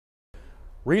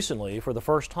Recently, for the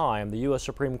first time, the U.S.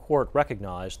 Supreme Court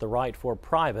recognized the right for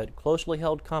private, closely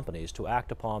held companies to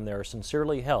act upon their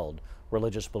sincerely held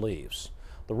religious beliefs.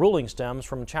 The ruling stems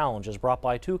from challenges brought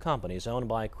by two companies owned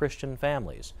by Christian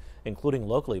families, including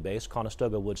locally based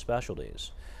Conestoga Wood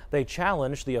Specialties. They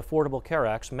challenged the Affordable Care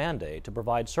Act's mandate to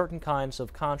provide certain kinds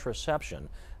of contraception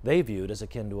they viewed as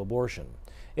akin to abortion.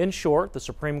 In short, the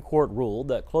Supreme Court ruled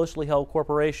that closely held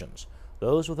corporations,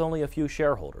 those with only a few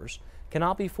shareholders,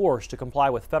 cannot be forced to comply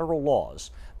with federal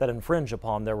laws that infringe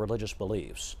upon their religious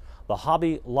beliefs. The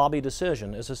Hobby Lobby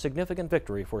decision is a significant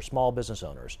victory for small business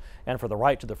owners and for the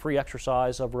right to the free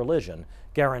exercise of religion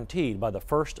guaranteed by the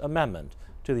First Amendment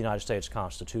to the United States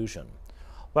Constitution.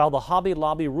 While the Hobby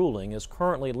Lobby ruling is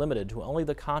currently limited to only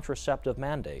the contraceptive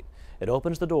mandate, it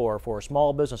opens the door for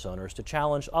small business owners to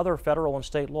challenge other federal and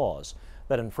state laws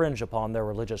that infringe upon their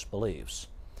religious beliefs.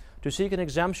 To seek an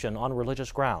exemption on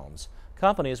religious grounds,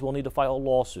 companies will need to file a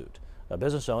lawsuit. A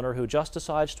business owner who just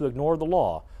decides to ignore the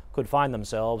law could find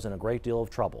themselves in a great deal of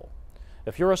trouble.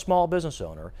 If you're a small business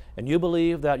owner and you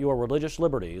believe that your religious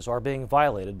liberties are being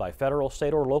violated by federal,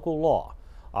 state, or local law,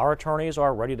 our attorneys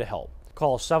are ready to help.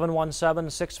 Call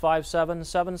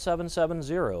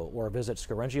 717-657-7770 or visit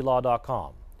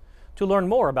scaringilaw.com. To learn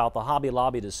more about the Hobby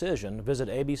Lobby decision, visit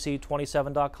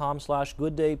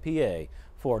abc27.com/gooddaypa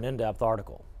for an in-depth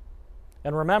article.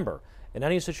 And remember, in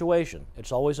any situation,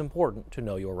 it's always important to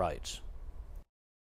know your rights.